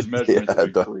 His measurements Yeah, have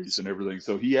it does. increased and everything.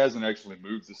 So he hasn't actually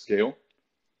moved the scale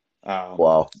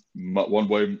Wow. one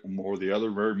way or the other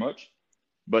very much.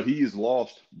 But he has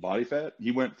lost body fat.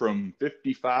 He went from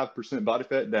 55% body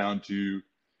fat down to,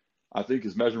 I think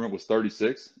his measurement was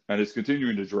 36, and it's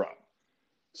continuing to drop.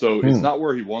 So it's not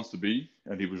where he wants to be,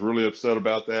 and he was really upset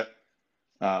about that.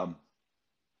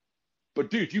 But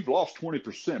dude, you've lost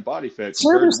 20% body fat compared to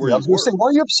Seriously, where I you was going to were. say, why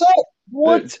are you upset?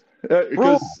 What? Bro,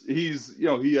 Because he's,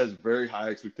 he has very high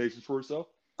expectations for himself,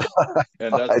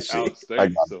 and I that's see.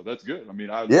 outstanding. So that's good. I mean,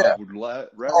 I Yeah. would Oh, I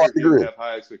rather him agree. have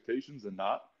high expectations than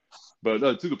not.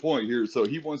 But to the point here, so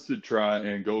he wants to try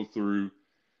and go through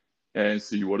and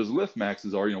see what his lift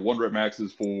maxes are. 1 rep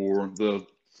maxes for the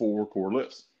 4 core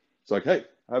lifts. It's like, hey,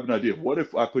 I have an idea. What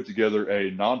if I put together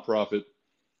a nonprofit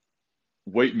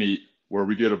weight meet where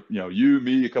we get you,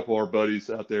 me, a couple of our buddies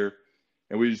out there,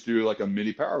 and we just do like a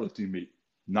mini powerlifting meet,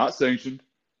 not sanctioned,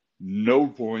 no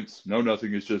points, no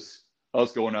nothing. It's just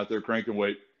us going out there cranking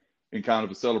weight in kind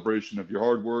of a celebration of your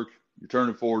hard work. You're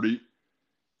turning 40,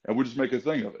 and we'll just make a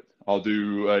thing of it. I'll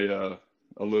do a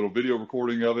little video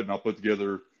recording of it, and I'll put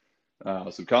together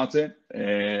some content,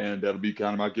 and that'll be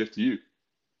kind of my gift to you.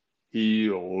 He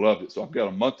loved it. So I've got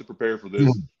a month to prepare for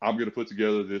this. I'm going to put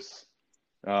together this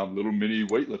little mini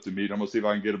weightlifting meet. I'm going to see if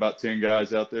I can get about 10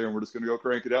 guys out there, and we're just going to go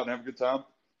crank it out and have a good time.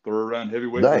 Throw around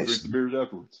heavyweight and drink some beers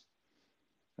afterwards.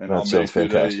 And That sounds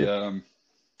fantastic.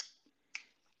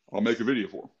 I'll make a video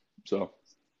for him. So,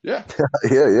 yeah.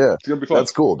 Yeah. It's going to be fun.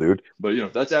 That's cool, dude.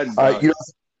 But, that's adding value.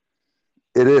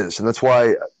 It is. And that's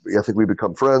why I think we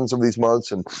become friends over these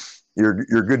months. And you're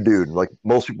a good dude. Like,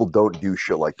 most people don't do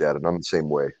shit like that. And I'm the same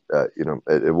way. I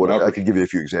could give you a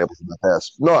few examples in the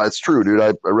past. No, it's true, dude.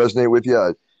 I resonate with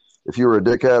you. If you were a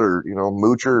dickhead or,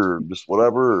 moocher or just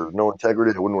whatever, or no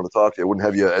integrity, I wouldn't want to talk to you. I wouldn't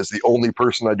have you as the only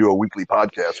person I do a weekly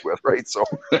podcast with, right? So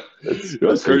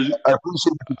that's crazy. I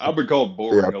appreciate it. I've been called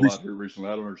boring a lot here recently.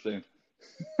 I don't understand.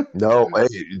 No,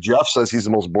 hey, Jeff says he's the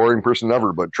most boring person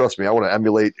ever, but trust me, I want to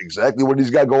emulate exactly what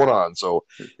he's got going on. So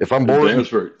if I'm boring,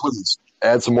 please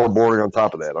add some more boring on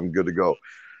top of that. I'm good to go.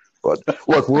 But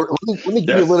look, let me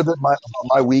give you a little bit about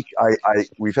my week.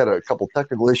 We've had a couple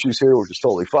technical issues here, which is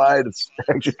totally fine. It's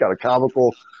actually kind of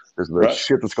comical. There's the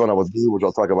shit that's going on with me, which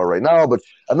I'll talk about right now. But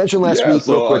I mentioned last week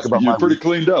real quick about you're pretty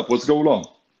cleaned up. What's going on?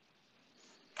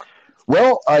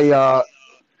 Well, I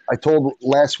told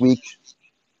last week.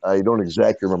 I don't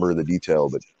exactly remember the detail,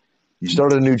 but you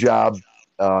started a new job,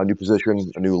 new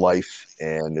position, a new life,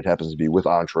 and it happens to be with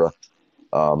Entra.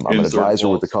 I'm an advisor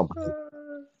with the company.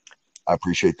 I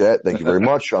appreciate that. Thank you very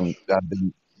much. I've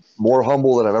been more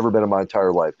humble than I've ever been in my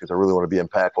entire life because I really want to be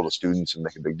impactful to students and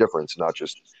make a big difference, not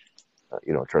just,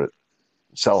 try to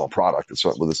sell a product. That's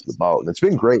what this is about. And it's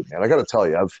been great, man. I got to tell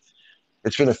you,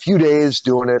 it's been a few days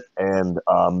doing it, and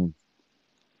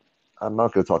I'm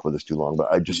not going to talk about this too long,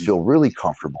 but I just feel really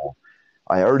comfortable.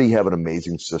 I already have an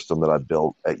amazing system that I've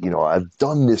built. I've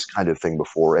done this kind of thing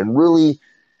before, and really,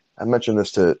 I mentioned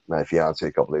this to my fiance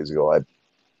a couple days ago.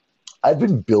 I've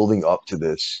been building up to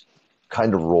this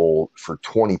kind of role for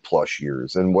 20 plus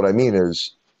years, and what I mean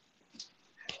is,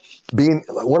 being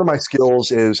one of my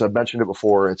skills is, I've mentioned it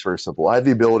before, it's very simple. I have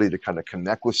the ability to kind of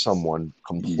connect with someone,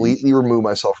 completely remove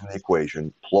myself from the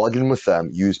equation, plug in with them,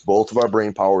 use both of our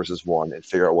brain powers as one, and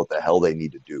figure out what the hell they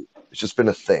need to do. It's just been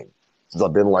a thing since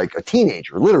I've been like a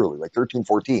teenager, literally like 13,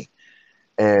 14.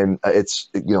 And it's,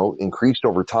 increased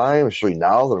over time, especially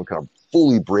now that I'm kind of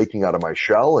fully breaking out of my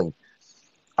shell. And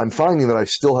I'm finding that I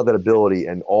still have that ability,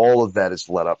 and all of that has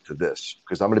led up to this,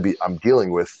 because I'm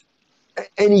dealing with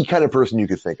any kind of person you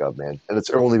could think of, man. And it's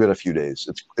only been a few days.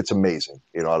 It's amazing.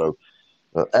 Out of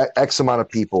X amount of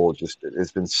people,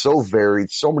 it's been so varied,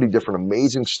 so many different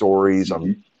amazing stories.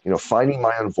 I'm, finding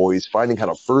my own voice, finding how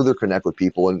to further connect with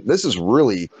people. And this is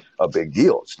really a big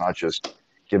deal. It's not just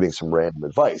giving some random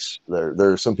advice. There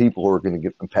are some people who are going to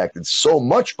get impacted so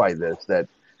much by this that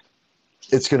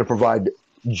it's going to provide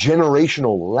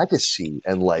generational legacy,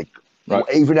 and like, right.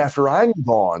 Even after I'm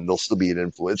gone, there'll still be an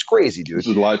influence. It's crazy, dude.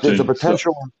 There's a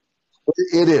potential.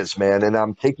 It is, man. And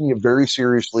I'm taking it very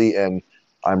seriously, and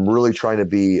I'm really trying to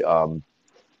be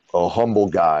a humble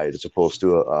guide as opposed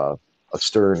to a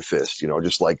stern fist.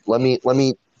 Just like, let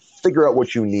me figure out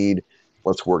what you need.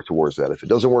 Let's work towards that. If it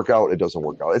doesn't work out, it doesn't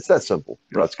work out. It's that simple.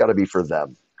 It's got to be for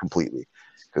them completely.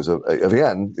 Because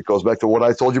again, it goes back to what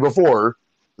I told you before.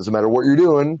 Doesn't matter what you're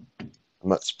doing. I'm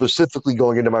not specifically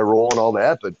going into my role and all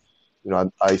that, but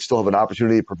I still have an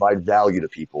opportunity to provide value to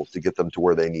people to get them to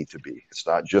where they need to be. It's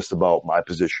not just about my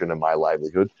position and my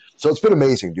livelihood. So it's been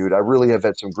amazing, dude. I really have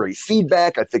had some great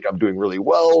feedback. I think I'm doing really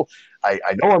well. I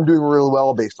know I'm doing really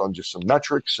well based on just some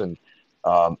metrics, and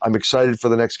I'm excited for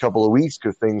the next couple of weeks,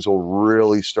 because things will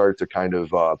really start to kind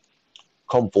of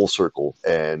come full circle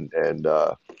and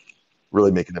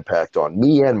really make an impact on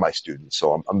me and my students.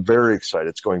 So I'm very excited.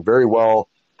 It's going very well.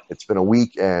 It's been a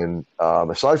week, and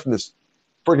aside from this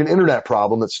friggin' internet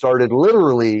problem that started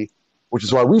literally, which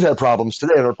is why we've had problems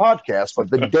today on our podcast, but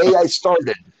the day I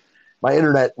started, my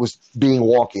internet was being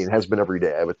wonky, and has been every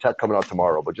day. I have a tech coming out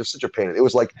tomorrow, but just such a pain. It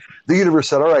was like the universe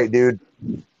said, all right, dude,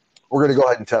 we're going to go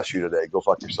ahead and test you today. Go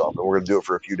fuck yourself. And we're going to do it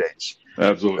for a few days.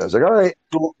 Absolutely. And I was like, all right,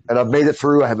 cool. And I've made it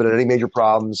through. I haven't had any major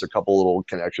problems, a couple little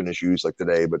connection issues like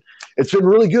today, but it's been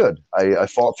really good. I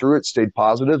fought through it, stayed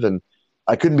positive, and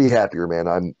I couldn't be happier,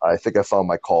 man. I think I found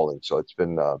my calling. So it's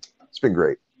been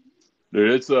great. Dude,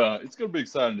 it's going to be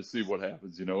exciting to see what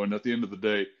happens, and at the end of the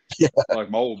day, like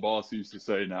my old boss used to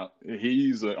say, now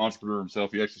he's an entrepreneur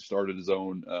himself. He actually started his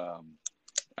own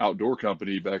outdoor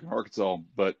company back in Arkansas,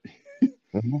 but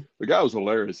the guy was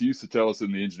hilarious. He used to tell us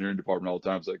in the engineering department all the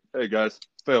time, it's like, hey guys,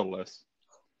 fail less.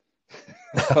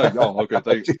 Like, oh, okay,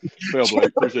 thanks. Fail,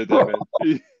 Blake. Appreciate that, man.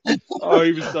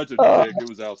 He was such a dick. It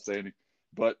was outstanding.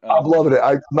 But I'm loving it.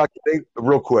 I'm not kidding.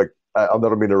 Real quick, I don't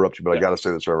mean to interrupt you, but I got to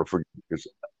say this, Trevor, because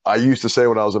I used to say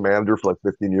when I was a manager for like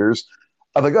 15 years,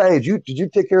 I'm like, hey, did you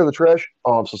take care of the trash?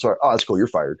 Oh, I'm so sorry. Oh, that's cool. You're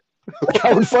fired. Like,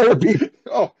 I would fire people.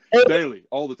 Oh, daily,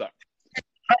 all the time.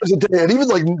 And even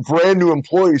like brand new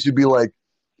employees who'd be like,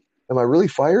 am I really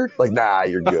fired? Like, nah,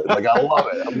 you're good. Like, I love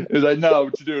it. It's like, no,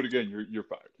 but you do it again, you're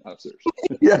fired. I'm serious.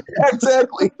 Yeah,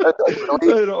 exactly.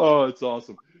 Oh, it's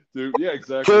awesome. Dude, yeah,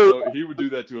 exactly. So he would do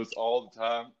that to us all the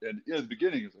time. And in the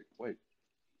beginning, it's like, wait,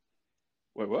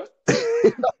 what?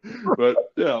 But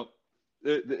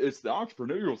it's the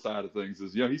entrepreneurial side of things.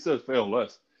 Is he says fail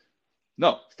less.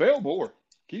 No, fail more.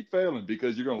 Keep failing,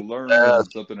 because you're going to learn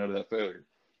something out of that failure.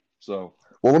 So,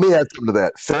 well, let me add something to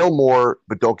that. Fail more,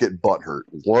 but don't get butthurt.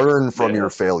 Learn from your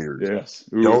failures. Yes.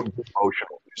 Don't get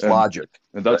emotional. It's logic.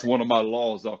 And that's one of my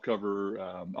laws I'll cover.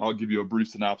 I'll give you a brief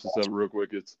synopsis of it real quick.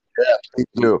 It's please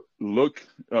do.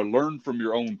 Learn from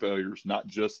your own failures, not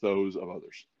just those of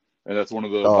others. And that's one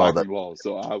of the Viking laws.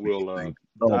 So I will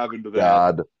dive into that.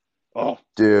 God. Oh,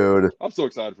 dude. I'm so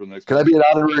excited for the next Can I be an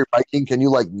honorary Viking? Can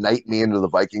you knight me into the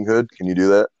Viking hood? Can you do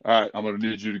that? All right. I'm going to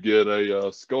need you to get a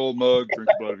skull mug, drink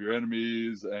the blood of your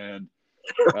enemies, and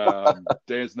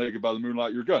dance naked by the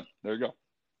moonlight. You're good. There you go.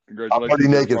 Congratulations. I'm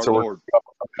already naked, so we're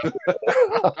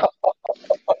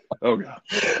oh, God.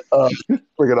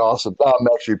 Freaking awesome. I'm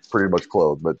actually pretty much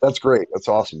clothed, but that's great. That's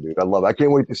awesome, dude. I love it. I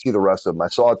can't wait to see the rest of them. I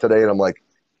saw it today, and I'm like,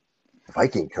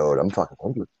 Viking code. I'm fucking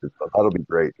hungry. That'll be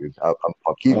great, dude. I'll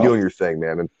keep doing your thing,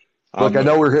 man. And look, I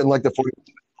know we're hitting like the 40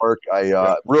 mark.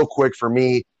 Real quick for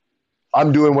me,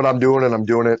 I'm doing what I'm doing, and I'm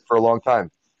doing it for a long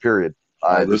time. Period.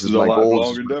 This is a my goal.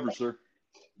 lifelong endeavor, sir.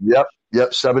 Yep.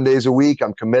 7 days a week.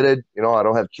 I'm committed. I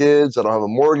don't have kids. I don't have a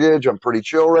mortgage. I'm pretty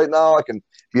chill right now. I can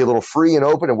be a little free and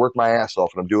open and work my ass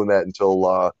off. And I'm doing that until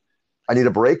I need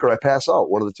a break or I pass out,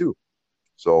 one of the two.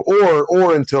 So,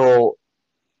 or until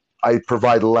I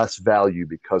provide less value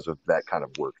because of that kind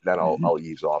of work. Then I'll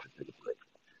ease off and take a break.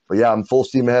 But yeah, I'm full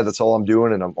steam ahead. That's all I'm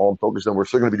doing. And I'm focused on. We're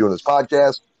still going to be doing this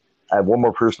podcast. I have one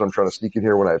more person I'm trying to sneak in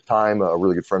here when I have time. A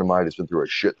really good friend of mine has been through a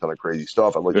shit ton of crazy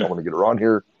stuff. I want to get her on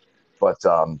here. But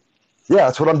yeah,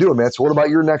 that's what I'm doing, man. So what about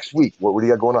your next week? What do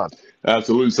you got going on?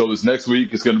 Absolutely. So this next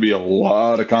week is going to be a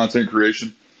lot of content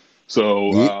creation.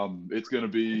 So it's going to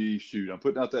be, I'm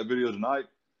putting out that video tonight.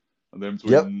 And then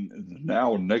between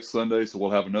now and next Sunday, so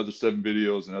we'll have another 7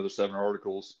 videos, another 7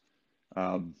 articles.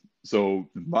 So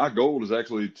my goal is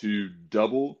actually to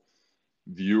double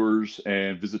viewers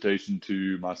and visitation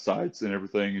to my sites and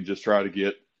everything, and just try to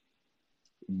get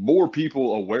more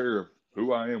people aware of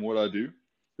who I am, what I do.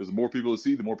 Because the more people that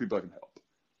see, the more people I can help.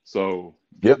 So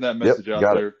getting that message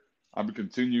out there. I'm going to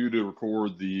continue to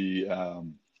record the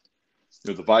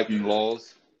Viking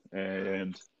laws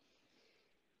and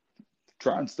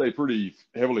try and stay pretty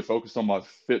heavily focused on my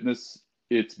fitness.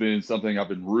 It's been something I've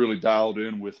been really dialed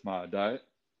in with my diet,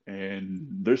 and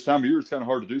this time of year it's kind of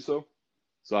hard to do so.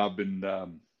 So I've been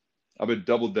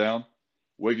doubled down.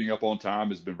 Waking up on time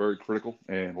has been very critical,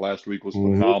 and last week was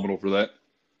phenomenal for that.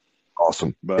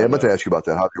 Awesome. But, I'm going to ask you about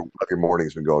that. How your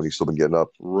morning's been going? You still been getting up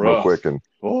real quick and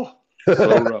so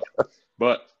rough.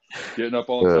 But getting up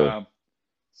on time,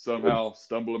 somehow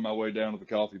stumbling my way down to the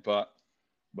coffee pot.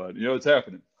 But it's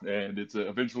happening, and it's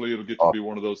eventually it'll get to be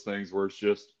one of those things where it's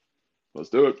just, let's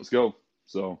do it, let's go.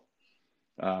 So,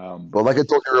 well, like I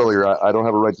told you earlier, I don't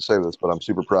have a right to say this, but I'm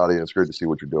super proud of you. And it's great to see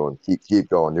what you're doing. Keep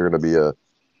going. You're going to be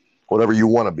whatever you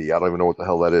want to be. I don't even know what the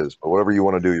hell that is, but whatever you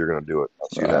want to do, you're going to do it.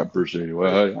 I appreciate it.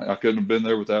 Well, I couldn't have been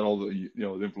there without all the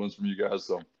the influence from you guys.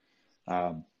 So,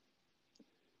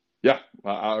 yeah,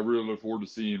 I really look forward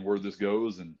to seeing where this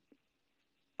goes, and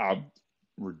I'm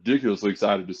ridiculously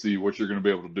excited to see what you're going to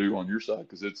be able to do on your side,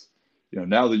 because it's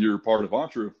now that you're part of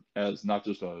Entre as not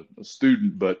just a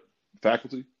student but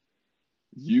faculty,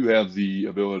 you have the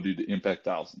ability to impact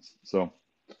thousands. So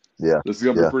this is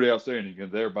going to be pretty outstanding,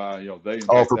 and thereby they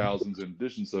impact thousands in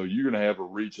addition. So you're going to have a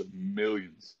reach of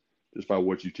millions just by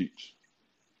what you teach.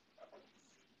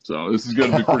 So this is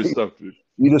going to be pretty stuff, dude.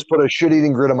 You just put a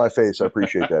shit-eating grin on my face. I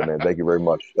appreciate that, man. Thank you very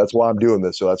much. That's why I'm doing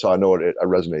this, so that's how I know I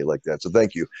resonate like that. So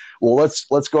thank you. Well, let's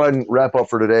go ahead and wrap up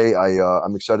for today.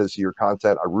 I'm excited to see your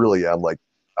content. I really am, like,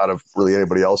 out of really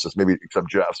anybody else's, maybe except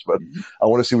Jeff's, but I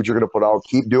want to see what you're going to put out.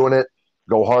 Keep doing it.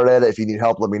 Go hard at it. If you need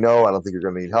help, let me know. I don't think you're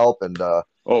going to need help. And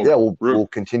we'll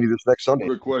continue this next Sunday.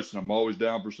 Quick question. I'm always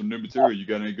down for some new material. You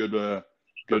got any good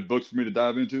books for me to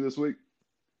dive into this week?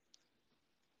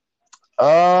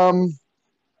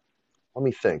 Let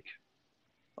me think.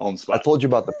 On the spot. I told you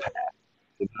about The Path.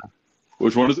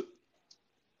 Which one is it?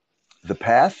 The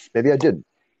Path? Maybe I did.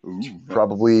 Ooh,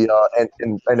 probably.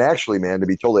 And actually, man, to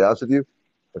be totally honest with you,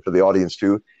 and for the audience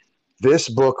too, this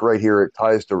book right here, it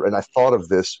ties to, and I thought of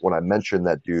this when I mentioned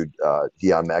that dude,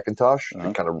 Dion McIntosh,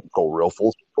 to kind of go real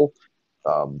full circle.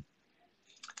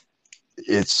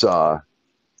 It's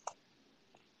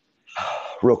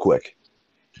real quick.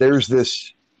 There's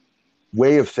this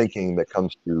way of thinking that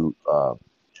comes to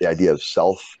the idea of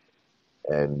self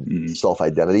and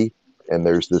self-identity. And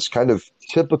there's this kind of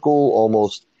typical,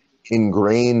 almost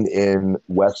ingrained in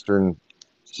Western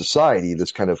society,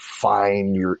 this kind of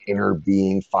find your inner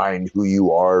being, find who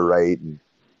you are, right? And,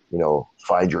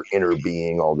 find your inner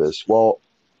being, all this. Well,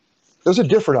 there's a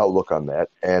different outlook on that.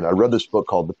 And I read this book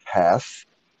called The Path,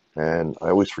 and I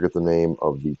always forget the name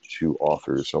of the 2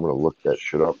 authors. So I'm going to look that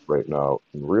shit up right now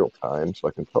in real time so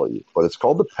I can tell you. But it's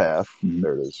called The Path.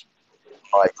 There it is.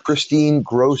 By Christine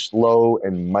Gross Low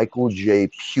and Michael J.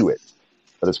 Pewitt.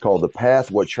 But it's called The Path,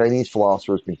 What Chinese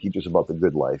Philosophers Can Teach Us About the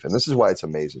Good Life. And this is why it's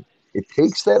amazing. It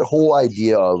takes that whole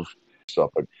idea of stuff.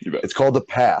 But it's called The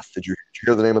Path. Did you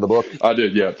hear the name of the book? I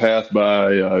did, yeah. Path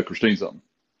by Christine something.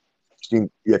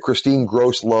 Christine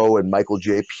Gross Low and Michael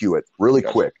J. Pewitt. Really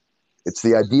quick. It's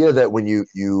the idea that when you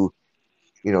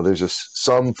there's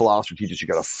some philosophy teaches you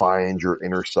got to find your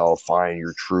inner self, find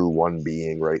your true one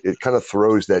being, right? It kind of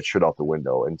throws that shit out the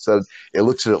window. Instead, it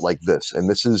looks at it like this. And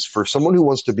this is for someone who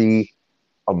wants to be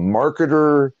a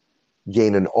marketer,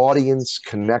 gain an audience,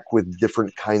 connect with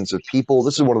different kinds of people.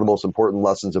 This is one of the most important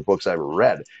lessons of books I've ever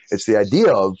read. It's the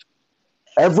idea of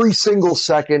every single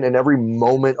second and every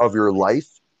moment of your life,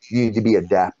 you need to be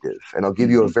adaptive. And I'll give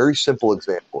you a very simple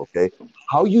example, okay?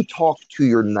 How you talk to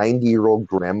your 90-year-old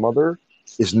grandmother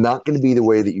is not going to be the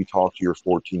way that you talk to your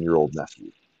 14-year-old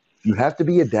nephew. You have to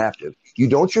be adaptive. You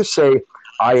don't just say,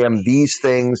 I am these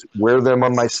things, wear them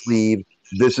on my sleeve,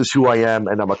 this is who I am,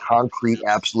 and I'm a concrete,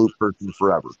 absolute person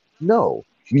forever. No,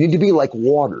 you need to be like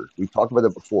water. We've talked about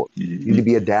that before. You need to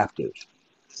be adaptive.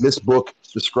 This book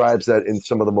describes that in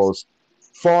some of the most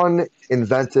fun,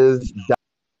 inventive.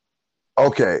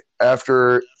 Okay,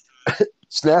 after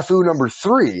snafu number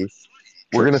 3,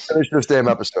 we're going to finish this damn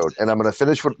episode, and I'm going to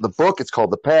finish with the book. It's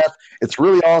called The Path. It's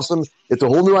really awesome. It's a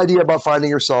whole new idea about finding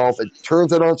yourself. It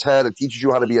turns it on its head. It teaches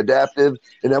you how to be adaptive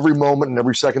in every moment and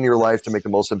every second of your life to make the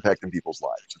most impact in people's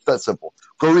lives. It's that simple.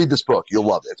 Go read this book. You'll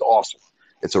love it. It's awesome.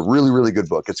 It's a really, really good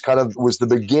book. It's was the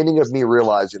beginning of me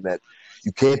realizing that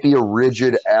you can't be a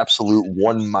rigid, absolute,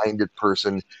 one-minded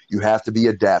person. You have to be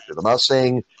adaptive. I'm not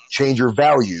saying change your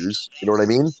values, you know what I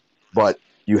mean? But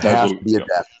you have to be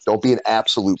adaptive. Don't be an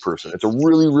absolute person. It's a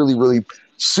really, really, really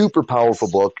super powerful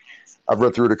book. I've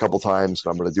read through it a couple times,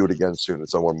 and I'm going to do it again soon.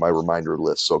 It's on one of my reminder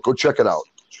lists. So go check it out.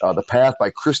 The Path by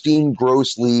Christine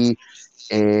Gross Lee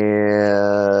and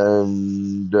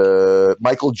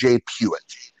Michael J. Pewitt.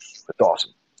 It's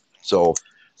awesome. So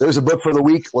there's a book for the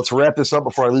week. Let's wrap this up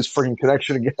before I lose freaking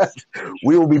connection again.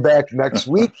 We will be back next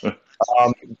week.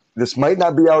 This might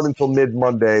not be out until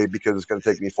mid-Monday because it's going to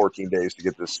take me 14 days to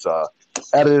get this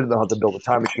edited, and I'll have to build a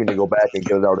time machine to go back and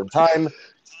get it out in time.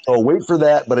 So wait for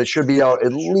that, but it should be out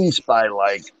at least by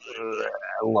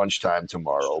lunchtime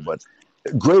tomorrow. But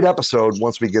great episode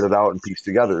once we get it out and piece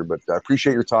together. But I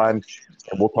appreciate your time,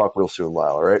 and we'll talk real soon,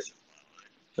 Lyle, all right?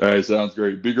 All right, sounds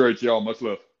great. Be great, y'all. Much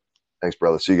love. Thanks,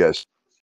 brother. See you guys.